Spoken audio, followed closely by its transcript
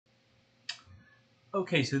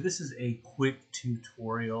Okay, so this is a quick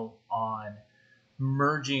tutorial on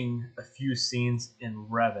merging a few scenes in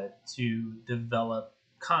Revit to develop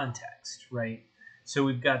context, right? So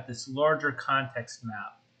we've got this larger context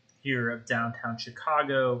map here of downtown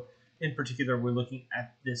Chicago. In particular, we're looking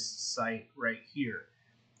at this site right here.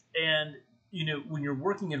 And, when you're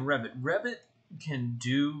working in Revit, Revit can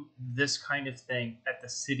do this kind of thing at the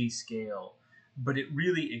city scale, but it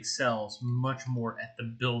really excels much more at the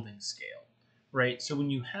building scale, right? So when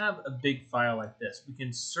you have a big file like this, we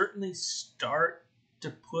can certainly start to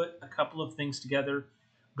put a couple of things together,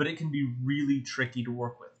 but it can be really tricky to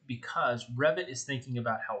work with because Revit is thinking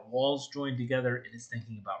about how walls join together. It is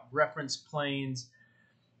thinking about reference planes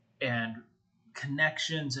and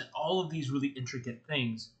connections and all of these really intricate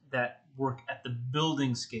things that work at the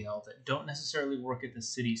building scale that don't necessarily work at the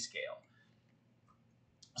city scale.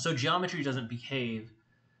 So geometry doesn't behave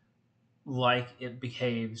like it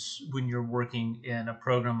behaves when you're working in a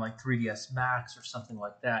program like 3ds Max or something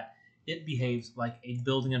like that. It behaves like a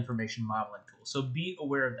building information modeling tool. So be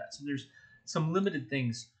aware of that. So there's some limited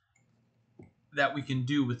things that we can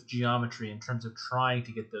do with geometry in terms of trying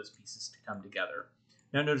to get those pieces to come together.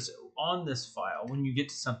 Now notice on this file, when you get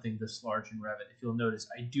to something this large in Revit, if you'll notice,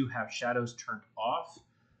 I do have shadows turned off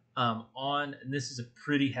and this is a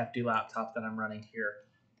pretty hefty laptop that I'm running here.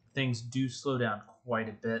 Things do slow down quite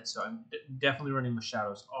a bit, so I'm definitely running with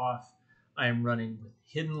shadows off. I am running with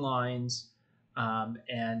hidden lines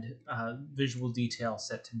and visual detail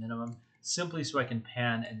set to minimum, simply so I can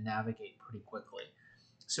pan and navigate pretty quickly.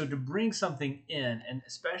 So to bring something in, and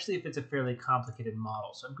especially if it's a fairly complicated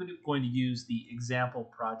model, so I'm going to use the example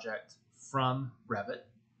project from Revit.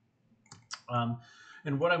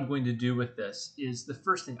 And what I'm going to do with this is the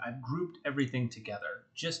first thing, I've grouped everything together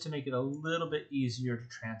just to make it a little bit easier to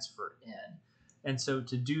transfer in. And so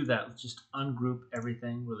to do that, let's just ungroup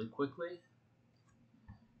everything really quickly.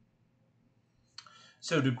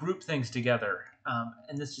 So to group things together,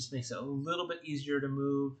 and this just makes it a little bit easier to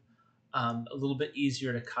move, a little bit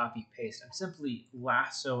easier to copy paste. I'm simply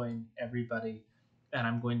lassoing everybody, and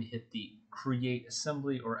I'm going to hit the create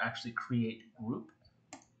assembly, or actually create group.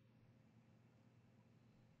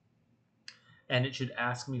 And it should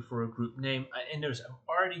ask me for a group name. And notice I'm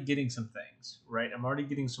already getting some things, right? I'm already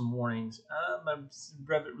getting some warnings. I'm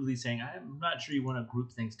Revit really saying, I'm not sure you want to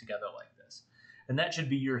group things together like this. And that should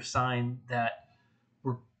be your sign that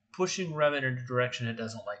we're pushing Revit in a direction it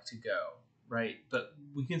doesn't like to go, right? But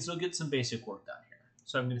we can still get some basic work done here.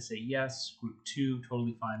 So I'm going to say yes, group 2,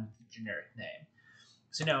 totally fine with the generic name.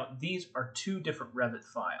 So now these are two different Revit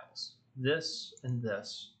files. This and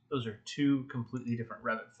this, those are two completely different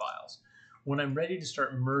Revit files. When I'm ready to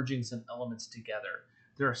start merging some elements together,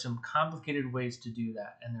 there are some complicated ways to do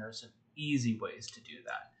that, and there are some easy ways to do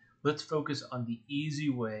that. Let's focus on the easy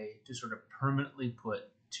way to sort of permanently put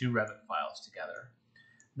two Revit files together.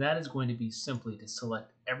 That is going to be simply to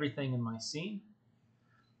select everything in my scene,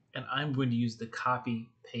 and I'm going to use the copy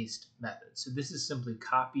paste method. So this is simply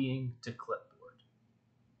copying to clipboard.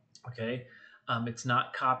 Okay, it's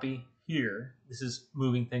not copy here. This is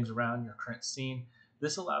moving things around your current scene.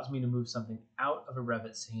 This allows me to move something out of a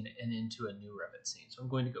Revit scene and into a new Revit scene. So I'm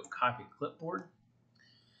going to go copy clipboard.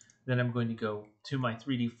 Then I'm going to go to my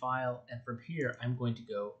 3D file, and from here I'm going to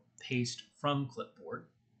go paste from clipboard.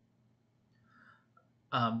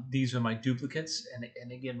 These are my duplicates,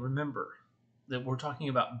 and again, remember that we're talking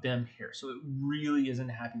about BIM here, so it really isn't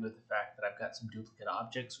happy with the fact that I've got some duplicate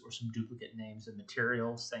objects or some duplicate names of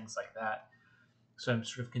materials, things like that. So I'm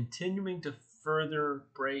sort of continuing to further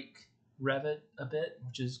break Revit a bit,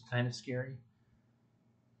 which is kind of scary.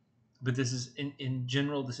 But this is, in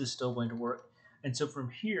general, this is still going to work. And so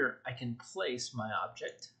from here, I can place my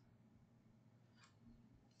object.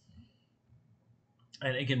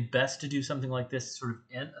 And again, best to do something like this sort of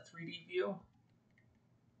in a 3D view.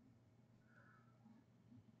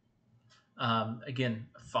 Again,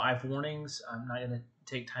 5 warnings. I'm not going to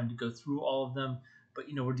take time to go through all of them, but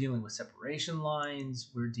we're dealing with separation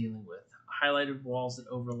lines. We're dealing with highlighted walls that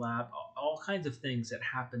overlap, all kinds of things that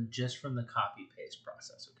happen just from the copy paste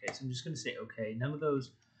process. Okay, so I'm just going to say, okay, none of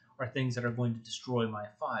those are things that are going to destroy my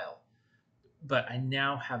file, but I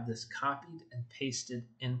now have this copied and pasted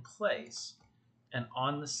in place, and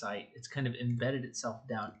on the site, it's kind of embedded itself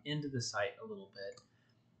down into the site a little bit.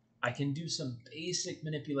 I can do some basic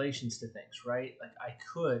manipulations to things, right? Like I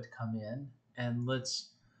could come in and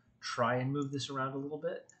let's try and move this around a little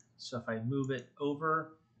bit. So if I move it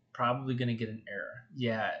over, probably going to get an error.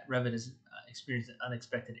 Yeah, Revit has experienced an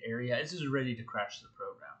unexpected error. Yeah, this is ready to crash the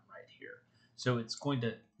program right here. So it's going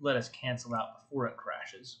to let us cancel out before it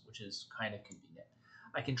crashes, which is kind of convenient.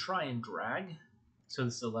 I can try and drag. So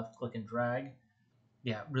this is a left click and drag.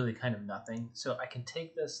 yeah, really kind of nothing. So I can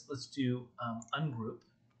take this, let's do ungroup.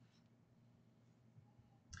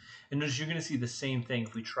 And notice you're going to see the same thing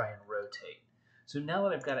if we try and rotate. So now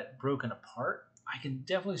that I've got it broken apart, I can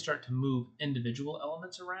definitely start to move individual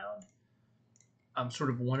elements around, sort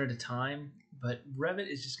of one at a time. But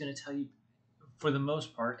Revit is just going to tell you, for the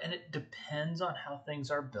most part, and it depends on how things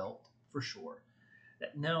are built, for sure,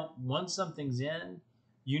 that no, once something's in,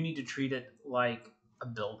 you need to treat it like a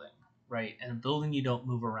building, right? And a building you don't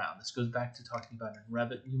move around. This goes back to talking about in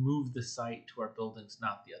Revit, we move the site to our buildings,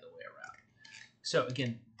 not the other way around. So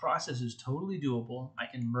again, process is totally doable. I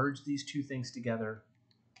can merge these two things together,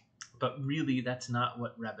 but really that's not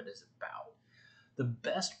what Revit is about. The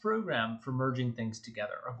best program for merging things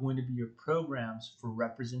together are going to be your programs for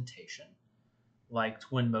representation, like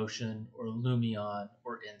Twinmotion or Lumion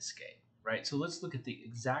or Inkscape, right? So let's look at the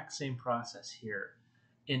exact same process here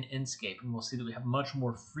in Inkscape, and we'll see that we have much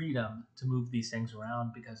more freedom to move these things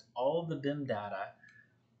around because all of the BIM data,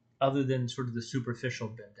 other than sort of the superficial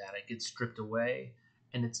BIM data, gets stripped away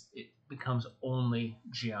and it becomes only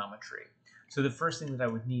geometry. So the first thing that I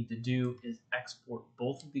would need to do is export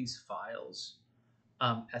both of these files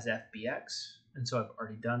as FBX. And so I've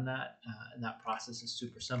already done that, and that process is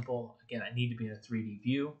super simple. Again, I need to be in a 3D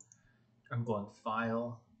view. I'm going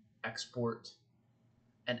File, Export,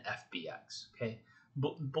 and FBX. Okay,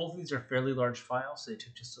 both of these are fairly large files, so they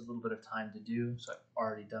took just a little bit of time to do. So I've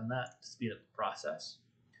already done that to speed up the process.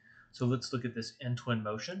 So let's look at this in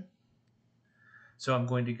Twinmotion. So I'm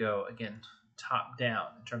going to go, again, top down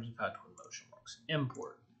in terms of how Twinmotion works.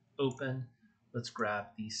 Import, open, let's grab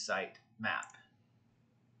the site map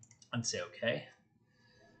and say OK.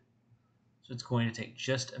 So it's going to take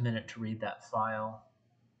just a minute to read that file.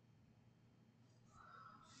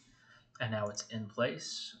 And now it's in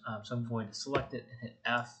place. So I'm going to select it and hit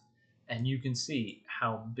F. And you can see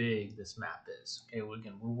how big this map is. Okay, well,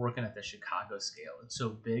 again, we're working at the Chicago scale. It's so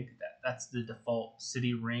big that that's the default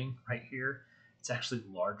city ring right here. It's actually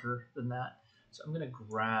larger than that. So I'm going to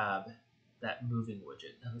grab that moving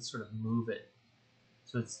widget and let's sort of move it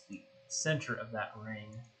so it's the center of that ring.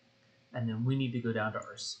 And then we need to go down to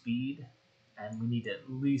our speed, and we need to at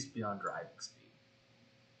least be on driving speed,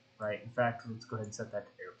 right? In fact, let's go ahead and set that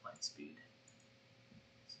to airplane speed.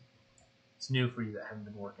 It's new for you that haven't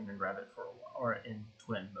been working in Revit for a while, or in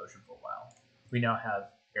Twinmotion for a while. We now have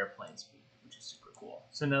airplane speed, which is super cool.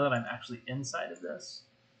 So now that I'm actually inside of this,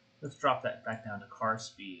 let's drop that back down to car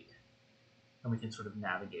speed, and we can sort of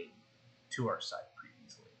navigate to our site pretty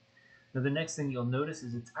easily. Now the next thing you'll notice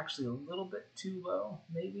is it's actually a little bit too low,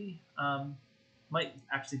 maybe. Might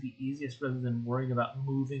actually be easiest rather than worrying about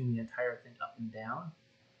moving the entire thing up and down.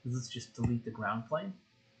 Let's just delete the ground plane.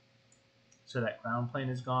 So that ground plane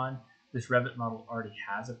is gone. This Revit model already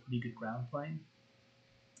has a pretty good ground plane.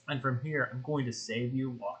 And from here, I'm going to save you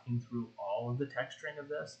walking through all of the texturing of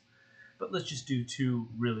this. But let's just do two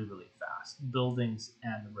really, really fast. Buildings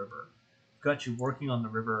and the river. Got you working on the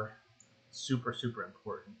river. Super, super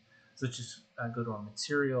important. So let's just go to our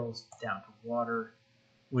materials, down to water.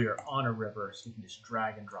 We are on a river, so you can just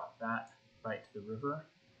drag and drop that right to the river.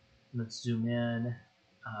 And let's zoom in.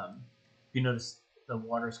 You notice the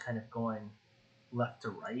water is kind of going left to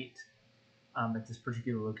right at this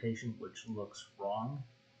particular location, which looks wrong.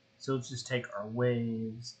 So let's just take our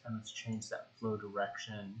waves and let's change that flow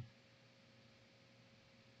direction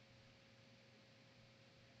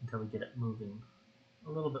until we get it moving a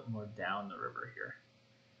little bit more down the river here.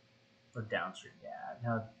 Or downstream, yeah.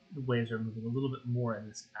 Now the waves are moving a little bit more in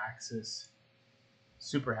this axis.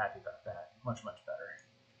 Super happy about that. Much, much better.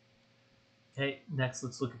 Okay, next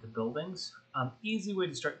let's look at the buildings. Easy way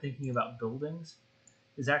to start thinking about buildings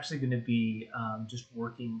is actually going to be just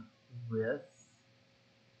working with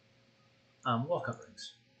wall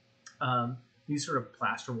coverings. These sort of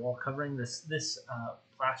plaster wall covering, this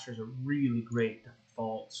plaster is a really great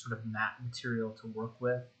default sort of matte material to work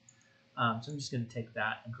with. So I'm just going to take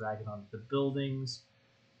that and drag it onto the buildings.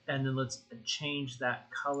 And then let's change that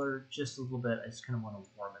color just a little bit. I just kind of want to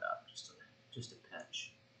warm it up just a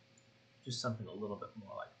pinch. Just something a little bit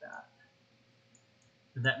more like that.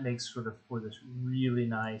 And that makes sort of for this really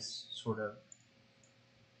nice sort of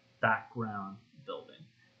background building.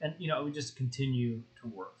 And, you know, I would just continue to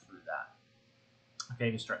work through that.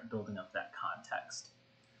 Okay, to start building up that context.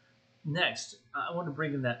 Next, I want to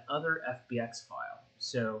bring in that other FBX file.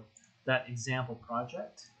 So that example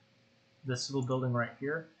project, this little building right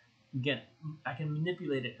here, again, I can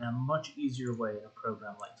manipulate it in a much easier way in a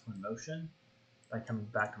program like Twinmotion by coming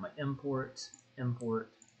back to my import,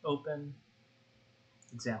 open,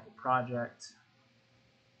 example project,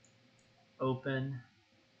 open,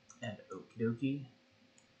 and okie dokie.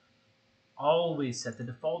 always set, the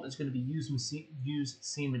default is going to be use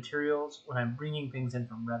scene materials. When I'm bringing things in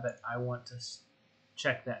from Revit, I want to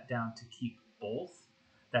check that down to keep both.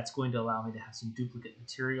 That's going to allow me to have some duplicate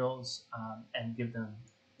materials and give them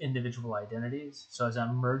individual identities. So as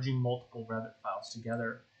I'm merging multiple Revit files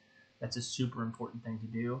together, that's a super important thing to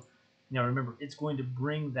do. Now remember, it's going to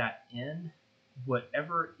bring that in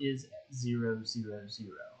whatever is at 0, 0,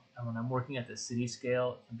 0. And when I'm working at the city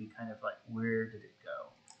scale, it can be kind of like, where did it go?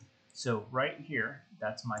 So right here,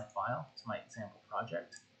 that's my file. It's my example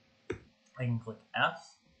project. I can click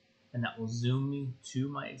F, and that will zoom me to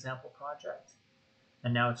my example project.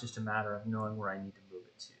 And now it's just a matter of knowing where I need to move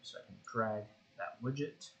it to. So I can drag that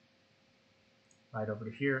widget right over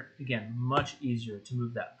to here. Again, much easier to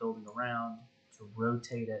move that building around, to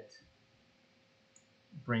rotate it,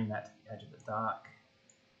 bring that to the edge of the dock,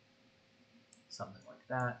 something like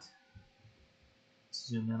that.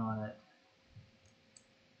 Zoom in on it,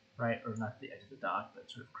 right? Or not the edge of the dock, but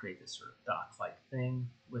sort of create this sort of dock-like thing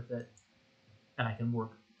with it. And I can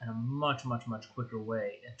work in a much, much, much quicker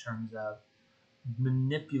way in terms of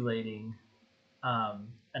manipulating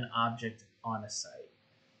an object on a site.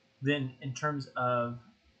 Then in terms of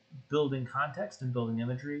building context and building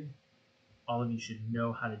imagery, all of you should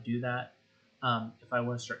know how to do that. If I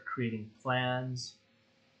want to start creating plans,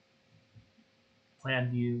 plan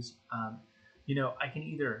views, I can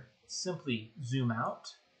either simply zoom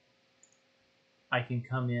out, I can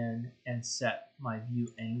come in and set my view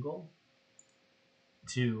angle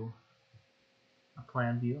to a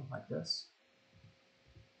plan view like this.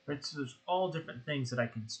 Right, so there's all different things that I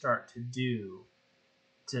can start to do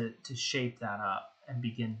to shape that up and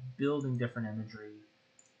begin building different imagery,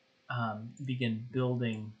 begin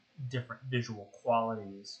building different visual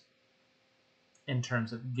qualities in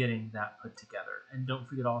terms of getting that put together. And don't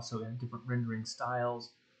forget also in different rendering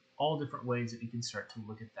styles, all different ways that you can start to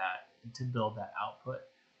look at that and to build that output.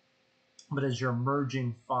 But as you're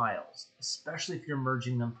merging files, especially if you're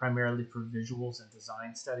merging them primarily for visuals and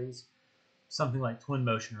design studies, something like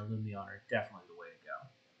Twinmotion or Lumion are definitely